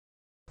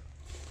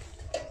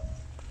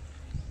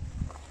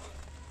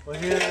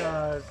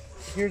Well,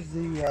 here's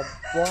the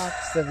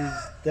blocks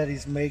that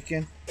he's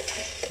making.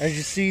 As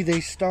you see,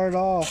 they start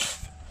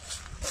off.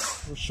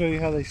 We'll show you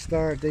how they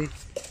start.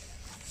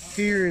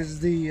 Here is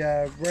the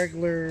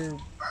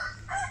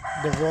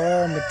the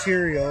raw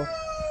material.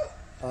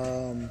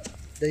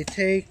 They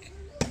take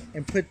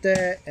and put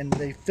that and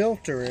they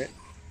filter it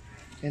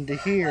into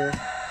here.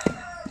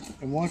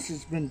 And once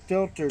it's been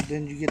filtered,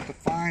 then you get the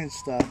fine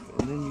stuff,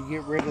 and then you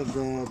get rid of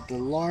the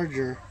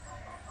larger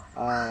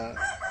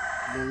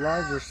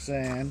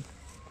sand.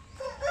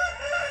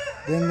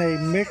 Then they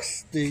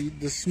mix the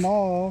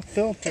small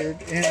filtered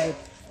in with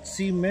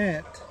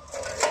cement,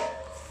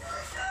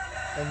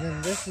 and then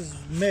this is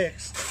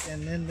mixed,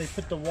 and then they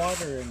put the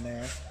water in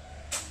there,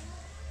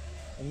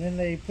 and then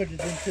they put it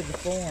into the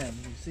form.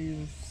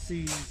 You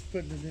see he's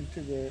putting it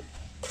into to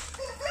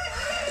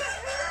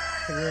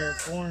where it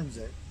forms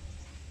it.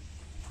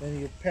 Then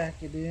you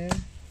pack it in,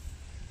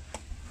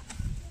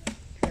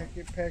 pack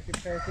it, make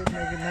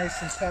it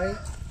nice and tight.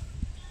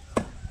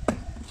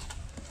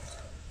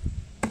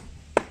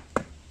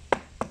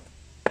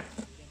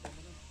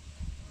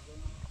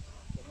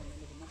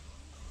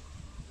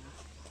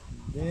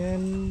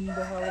 Then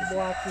the hollow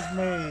block is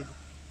made.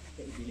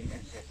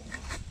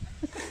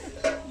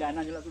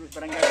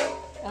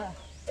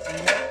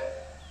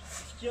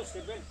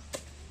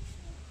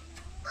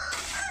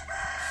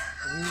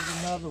 Here's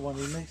another one.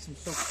 He makes them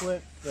so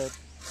quick that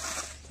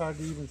it's hard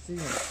to even see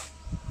them.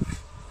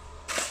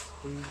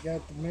 So he's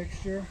got the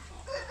mixture,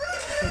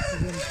 puts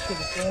it into the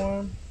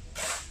form.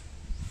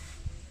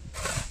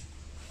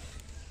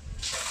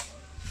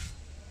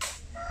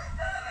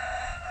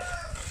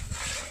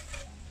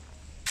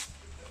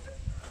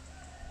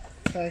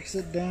 Packs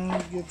it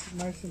down, gets it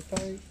nice and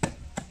tight.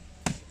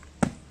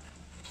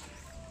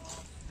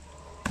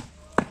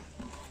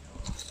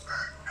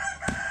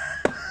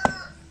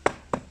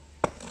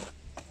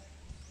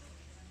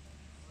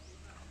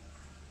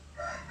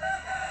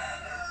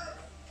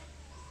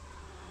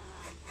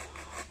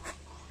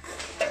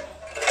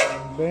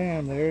 And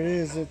bam, there it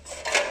is.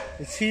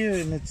 It's here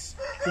and it's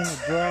gonna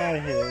dry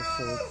here,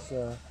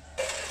 so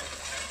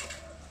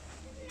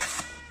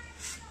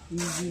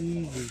it's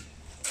easy.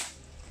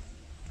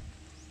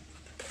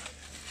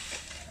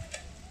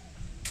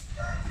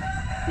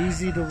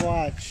 Easy to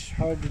watch,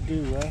 hard to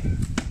do, right? You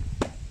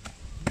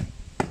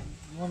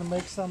want to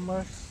make some,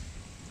 Merce?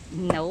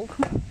 No.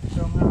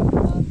 Show them how it's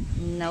done?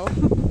 No.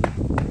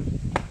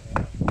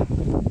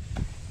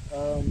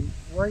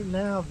 Right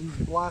now, these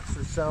blocks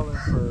are selling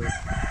for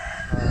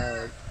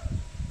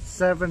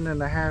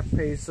 7.5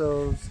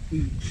 pesos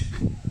each.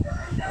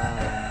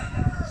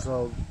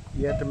 So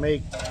you have to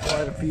make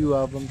quite a few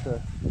of them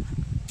to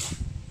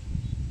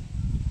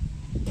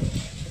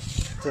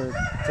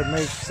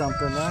make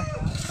something, right?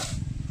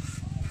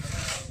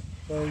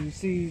 So you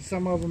see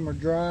some of them are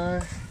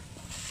dry,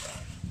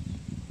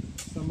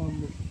 some of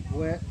them are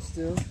wet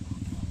still.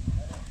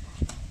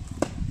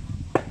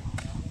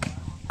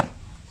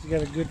 You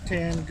got a good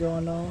tan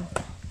going on.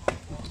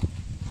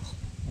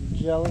 I'm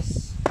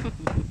jealous.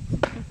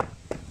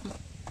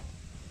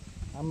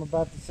 I'm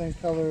about the same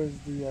color as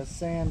the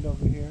sand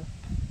over here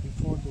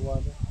before the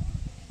water.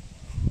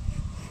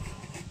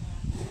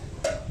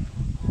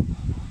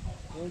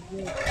 Very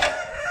good.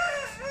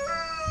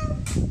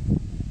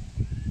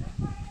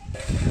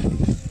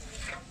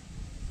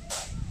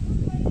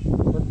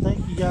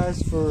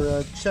 Guys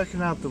for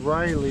checking out the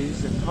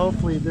Rileys, and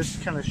hopefully this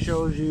kind of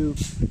shows you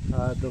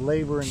the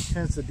labor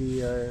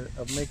intensity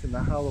of making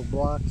the hollow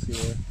blocks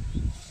here,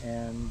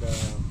 and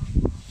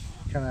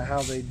kind of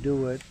how they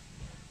do it.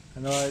 I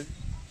know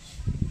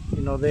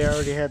they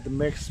already had the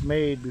mix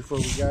made before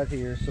we got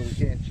here, so we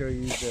can't show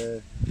you each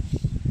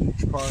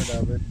part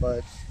of it,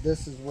 but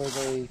this is where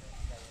they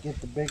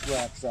get the big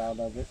rocks out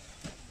of it.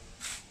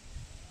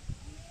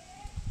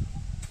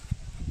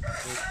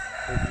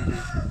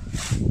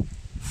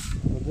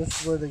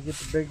 This is where they get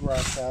the big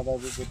rocks out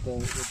of it with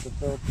the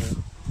filter.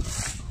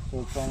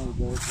 So it's only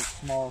the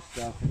small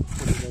stuff, and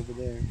put it over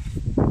there.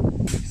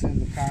 Mix in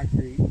the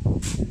concrete.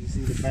 You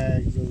see the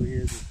bags over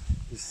here,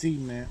 the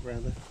cement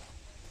rather.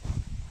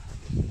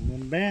 And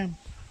then bam,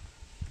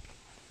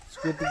 it's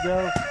good to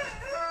go.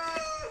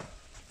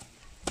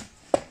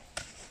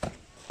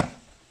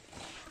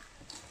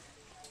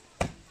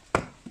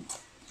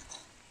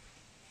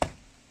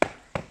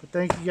 But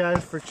thank you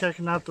guys for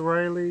checking out the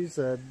Rileys.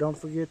 Don't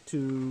forget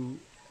to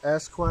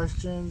ask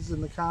questions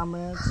in the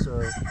comments,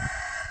 or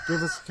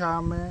give us a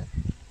comment,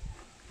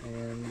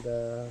 and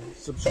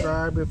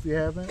subscribe if you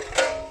haven't.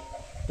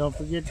 Don't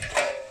forget to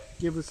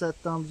give us that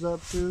thumbs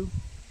up too.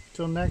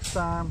 Till next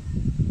time.